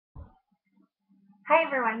Hi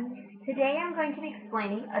everyone. Today I'm going to be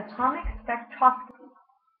explaining atomic spectroscopy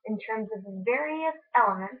in terms of the various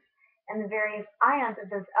elements and the various ions of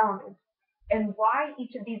those elements and why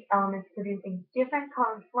each of these elements produce a different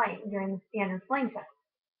colored flame during the standard flame test.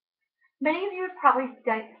 Many of you have probably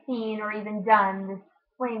seen or even done this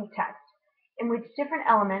flame test in which different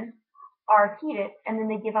elements are heated and then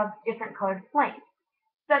they give off different colored flames,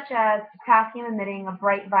 such as potassium emitting a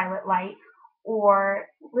bright violet light or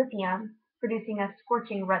lithium producing a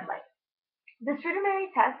scorching red light. This rudimentary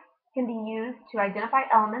test can be used to identify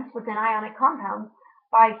elements within ionic compounds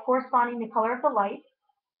by corresponding the color of the light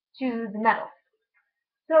to the metal.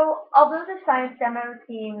 So although the science demo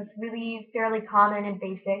seems really fairly common and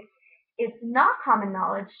basic, it's not common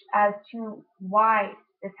knowledge as to why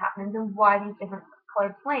this happens and why these different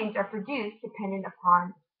colored flames are produced dependent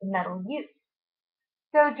upon the metal used.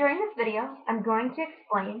 So during this video, I'm going to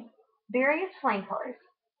explain various flame colors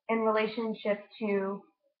in relationship to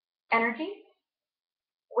energy,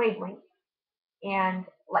 wavelength, and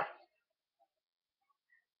light.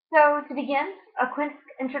 So to begin, a quick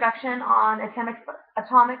introduction on atomic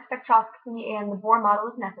spectroscopy and the Bohr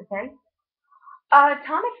model is necessary.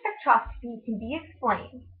 Atomic spectroscopy can be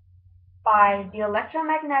explained by the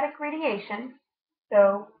electromagnetic radiation,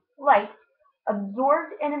 so light,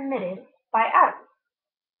 absorbed and emitted by atoms.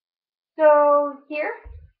 So here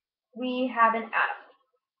we have an atom.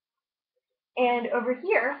 And over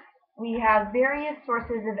here we have various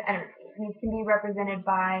sources of energy. These can be represented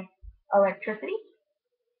by electricity,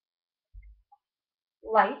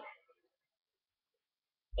 light,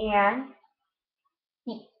 and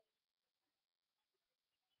heat.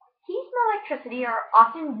 Heat and electricity are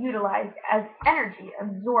often utilized as energy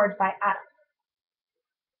absorbed by atoms.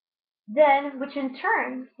 Then, which in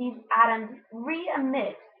turn, these atoms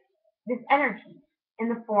re-emit this energy in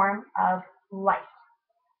the form of light.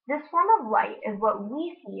 This form of light is what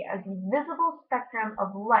we see as the visible spectrum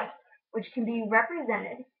of light, which can be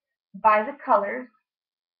represented by the colors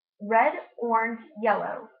red, orange,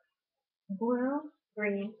 yellow, blue,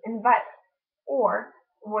 green, and violet, or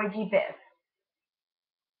Roy G. Biv.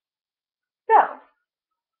 So,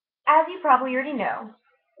 as you probably already know,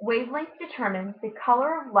 wavelength determines the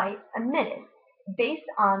color of light emitted based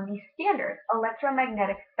on the standard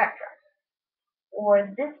electromagnetic spectrum, or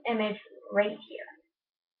this image right here.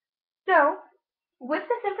 So, with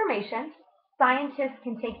this information, scientists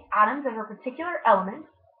can take atoms of a particular element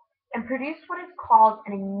and produce what is called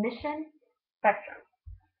an emission spectrum.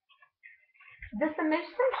 This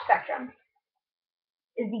emission spectrum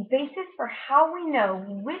is the basis for how we know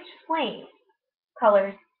which flame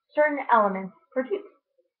colors certain elements produce.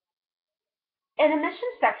 An emission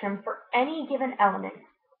spectrum for any given element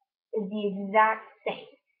is the exact same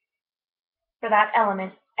for that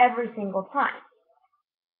element every single time.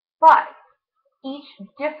 But each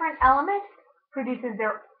different element produces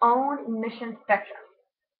their own emission spectrum.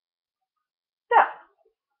 So,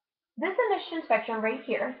 this emission spectrum right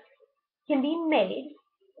here can be made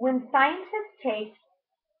when scientists take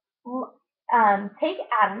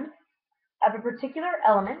atoms of a particular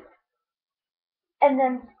element and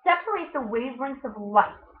then separate the wavelengths of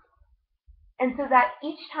light. And so that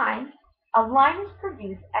each time a line is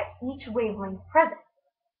produced at each wavelength present.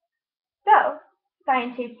 So,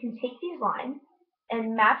 scientists can take these lines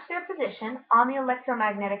and match their position on the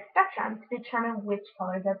electromagnetic spectrum to determine which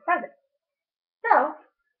colors are present. So,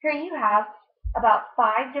 here you have about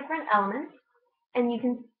 5 different elements, and you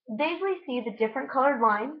can visually see the different colored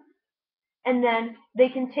lines, and then they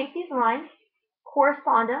can take these lines,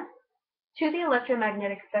 correspond them to the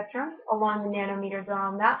electromagnetic spectrum along the nanometers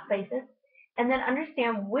on that basis, and then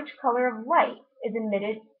understand which color of light is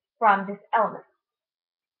emitted from this element.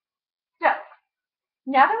 So,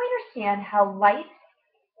 now that we understand how light,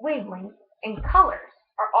 wavelength, and colors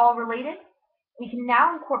are all related, we can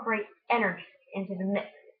now incorporate energy into the mix.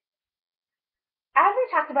 As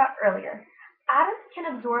we talked about earlier, atoms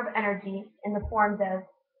can absorb energy in the forms of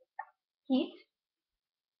heat,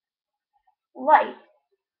 light,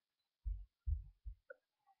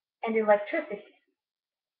 and electricity.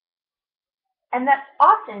 And that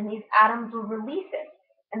often these atoms will release it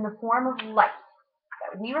in the form of light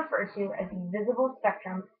that we refer to as the visible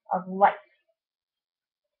spectrum of light.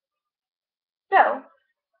 So,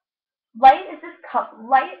 light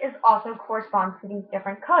is also corresponds to these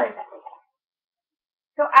different colors that we have.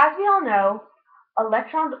 So as we all know,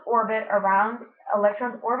 electrons orbit around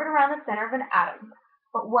the center of an atom.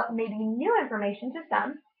 But what may be new information to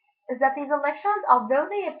some is that these electrons, although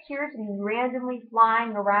they appear to be randomly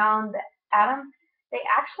flying around the atom, they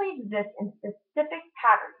actually exist in specific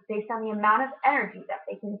patterns based on the amount of energy that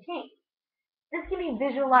they contain. This can be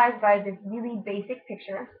visualized by this really basic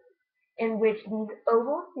picture in which these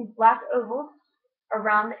ovals, these black ovals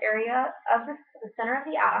around the area of the center of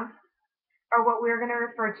the atom, are what we're going to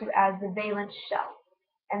refer to as the valence shell,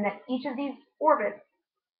 and that each of these orbits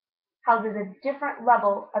houses a different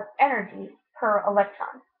level of energy per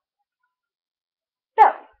electron. So,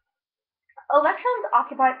 electrons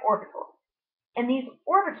occupy orbitals, and these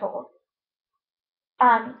orbitals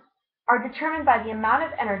are determined by the amount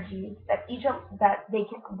of energy that they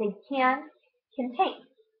can contain.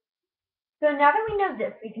 So now that we know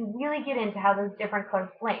this, we can really get into how those different color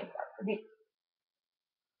flames are produced.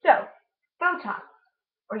 So, photons,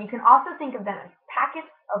 or you can also think of them as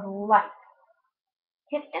packets of light,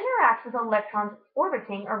 can interact with electrons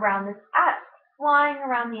orbiting around this atom, flying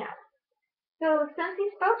around the atom. So since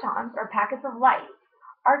these photons, or packets of light,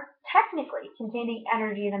 are technically containing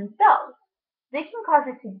energy themselves, they can cause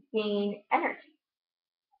it to gain energy.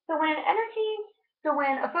 So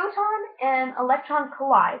when a photon and electron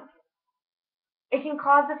collide, it can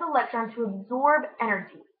cause this electron to absorb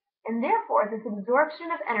energy, and therefore this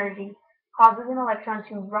absorption of energy causes an electron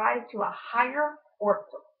to rise to a higher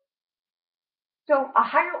orbital. So a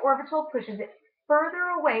higher orbital pushes it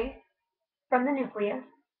further away from the nucleus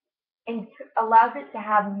and allows it to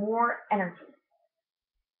have more energy.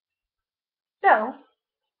 So,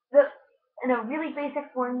 in a really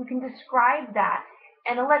basic form, you can describe that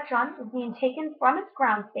an electron is being taken from its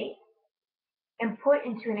ground state and put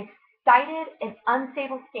into an excited and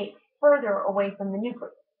unstable state further away from the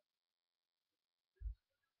nucleus.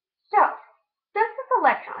 So, since this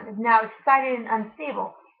electron is now excited and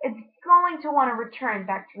unstable, it's going to want to return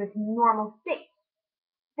back to its normal state.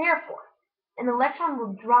 Therefore, an electron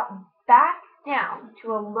will drop back down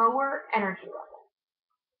to a lower energy level.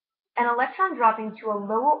 An electron dropping to a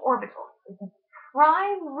lower orbital is the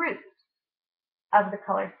prime root of the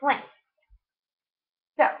colored flame.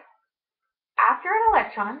 So, after an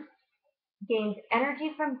electron gains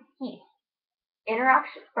energy from heat,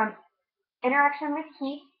 interaction with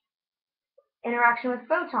heat, interaction with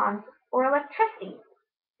photons, or electricity,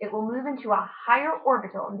 it will move into a higher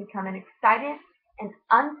orbital and become an excited and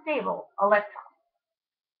unstable electron.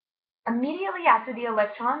 Immediately after the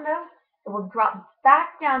electron, though, it will drop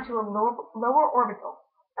back down to a lower orbital,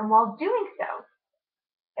 and while doing so,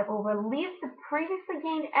 it will release the previously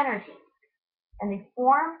gained energy in the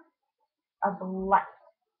form of light.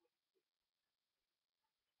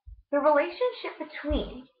 The relationship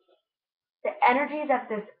between the energy that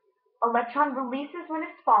this electron releases when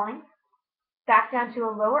it's falling back down to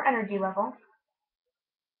a lower energy level,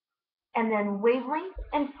 and then wavelength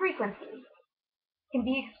and frequency can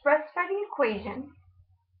be expressed by the equation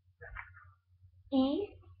E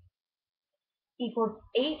equals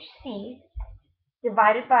hc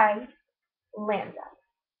divided by lambda,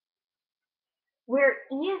 where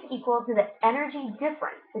E is equal to the energy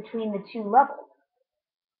difference between the two levels,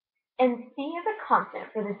 and c is a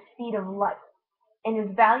constant for the speed of light, and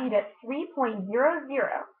is valued at 3.00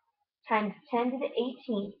 times 10 to the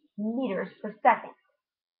 18th meters per second.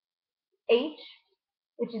 H,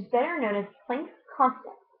 which is better known as Planck's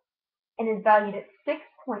constant, and is valued at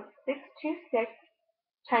 6.626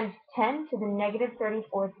 times 10 to the negative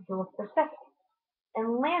 34th joules per second,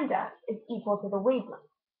 and lambda is equal to the wavelength.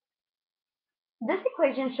 This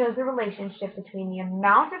equation shows the relationship between the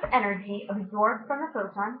amount of energy absorbed from the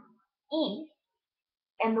photon, E,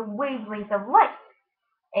 and the wavelength of light,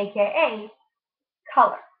 aka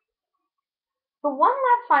color. The one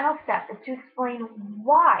last final step is to explain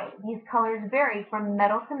why these colors vary from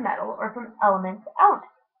metal to metal or from element to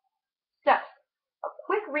element. So, a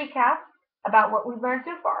quick recap about what we've learned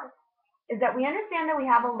so far is that we understand that we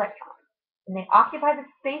have electrons, and they occupy the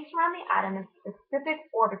space around the atom in specific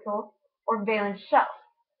orbitals or valence shells.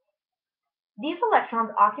 These electrons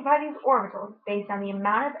occupy these orbitals based on the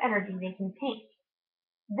amount of energy they contain.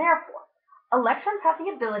 Therefore, electrons have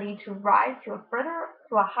the ability to rise to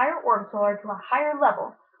a higher orbital or to a higher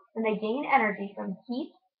level when they gain energy from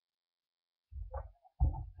heat,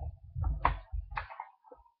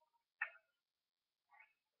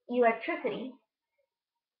 electricity,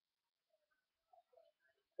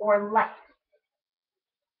 or light.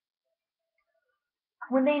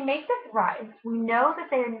 When they make this rise, we now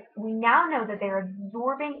know that they're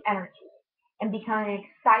absorbing energy and becoming an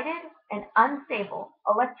excited and unstable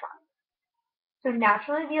electron. So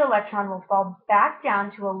naturally, the electron will fall back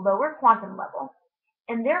down to a lower quantum level,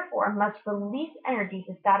 and therefore must release energy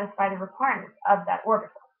to satisfy the requirements of that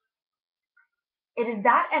orbital. It is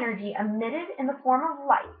that energy emitted in the form of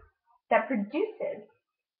light that produces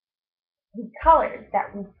the colors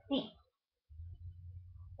that we see.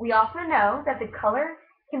 We also know that the color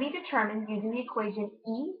can be determined using the equation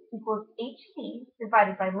E equals hc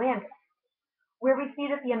divided by lambda, where we see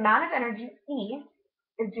that the amount of energy E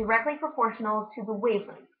is directly proportional to the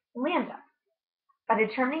wavelength, lambda. By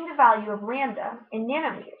determining the value of lambda in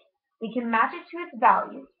nanometers, we can match it to its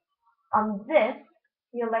value on this,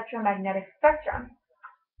 the electromagnetic spectrum,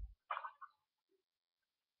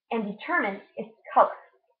 and determine its color.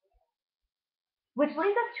 Which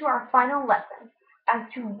leads us to our final lesson as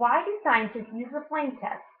to why do scientists use the flame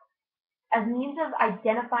test as means of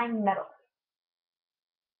identifying metals.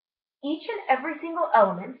 Each and every single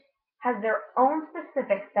element has their own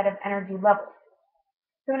specific set of energy levels.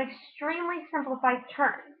 So in extremely simplified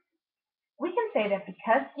terms, we can say that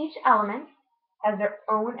because each element has their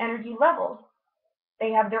own energy levels,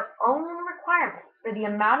 they have their own requirements for the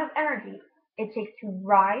amount of energy it takes to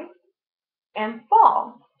rise and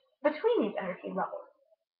fall between these energy levels,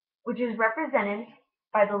 which is represented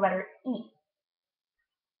by the letter E.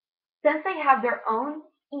 Since they have their own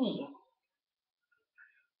E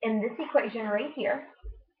in this equation right here,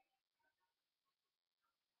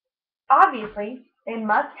 obviously they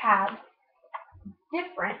must have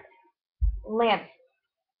different lambdas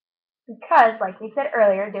because, like we said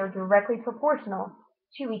earlier, they're directly proportional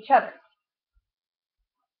to each other.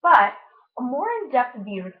 But a more in-depth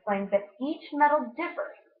view explains that each metal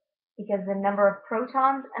differs because of the number of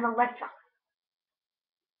protons and electrons.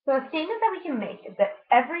 So a statement that we can make is that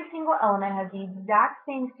every single element has the exact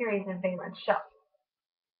same series of valence shells.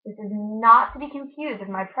 This is not to be confused with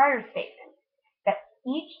my prior statement that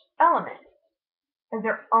each element has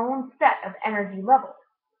their own set of energy levels.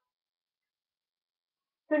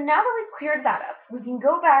 So now that we've cleared that up, we can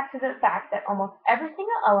go back to the fact that almost every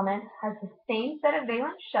single element has the same set of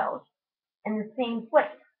valence shells and the same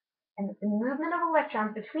place, and that the movement of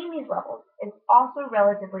electrons between these levels is also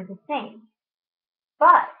relatively the same.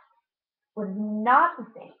 But what is not the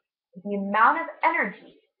same is the amount of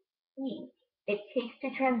energy, E, it takes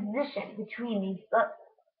to transition between these levels.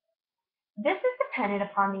 This is dependent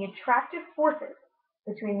upon the attractive forces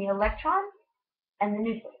between the electron and the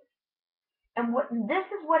nucleus. And this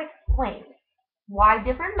is what explains why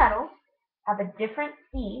different metals have a different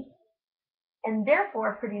E and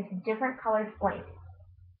therefore produce different colored flames.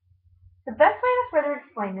 The best way to further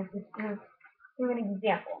explain this is through an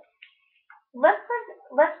example.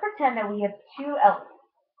 Let's pretend that we have two elements.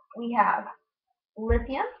 We have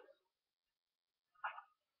lithium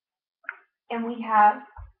and we have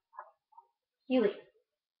helium.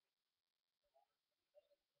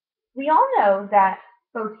 We all know that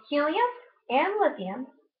both helium and lithium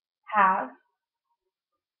have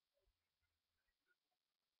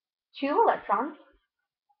two electrons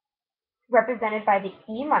represented by the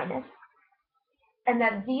E minus, and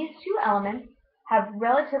that these two elements have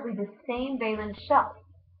relatively the same valence shells.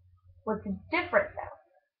 What's different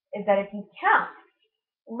though is that if you count,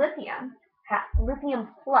 lithium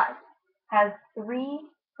plus has 3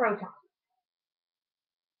 protons,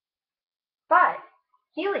 but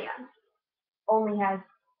helium only has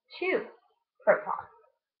 2 protons.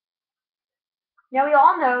 Now we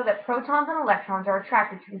all know that protons and electrons are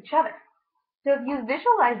attracted to each other. So if you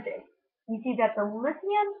visualize this, you see that the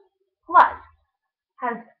lithium plus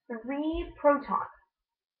has 3 protons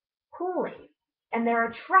pooling, and they're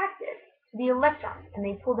attracted to the electrons, and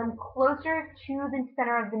they pull them closer to the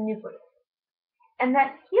center of the nucleus. And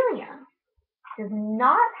that helium does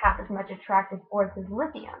not have as much attractive force as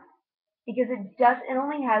lithium because it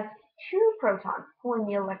only has 2 protons pulling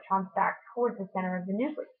the electrons back towards the center of the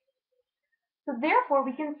nucleus. So therefore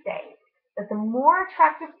we can say that the more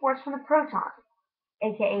attractive force from the protons,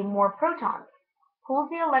 aka more protons, pulls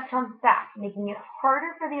the electrons back, making it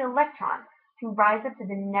harder for the electron to rise up to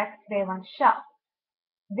the next valence shell.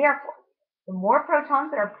 Therefore, the more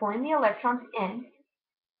protons that are pulling the electrons in,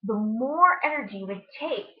 the more energy it would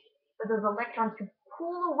take for those electrons to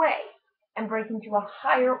pull away and break into a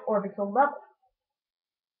higher orbital level.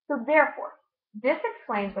 So therefore, this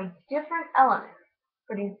explains why different elements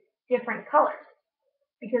produce different colors,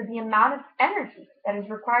 because the amount of energy that is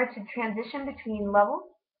required to transition between levels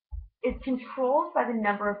is controlled by the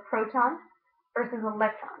number of protons versus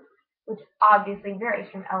electrons, which obviously varies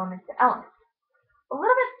from element to element. A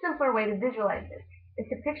little bit simpler way to visualize this is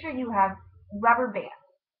to picture you have rubber bands,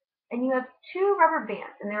 and you have 2 rubber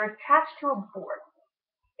bands, and they're attached to a board.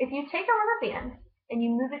 If you take a rubber band and you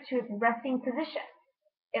move it to its resting position,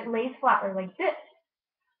 it lays flatly like this.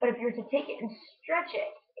 But if you were to take it and stretch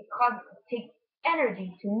it, it takes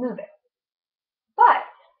energy to move it. But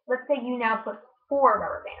let's say you now put 4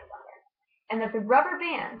 rubber bands on there, and that the rubber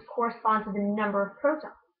bands correspond to the number of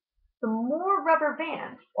protons. The more rubber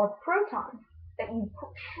bands or protons that you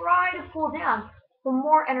try to pull down, the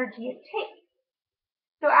more energy it takes.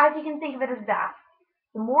 So as you can think of it as that,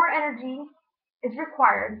 the more energy is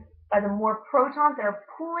required by the more protons that are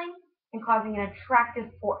pulling and causing an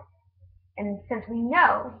attractive force. And since we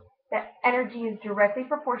know that energy is directly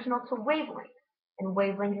proportional to wavelength, and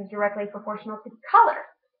wavelength is directly proportional to color,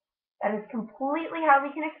 that is completely how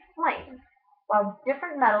we can explain why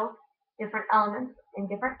different metals, different elements, and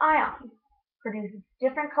different ions produce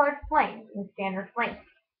different colored flames in standard flames.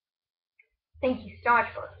 Thank you so much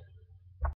for listening.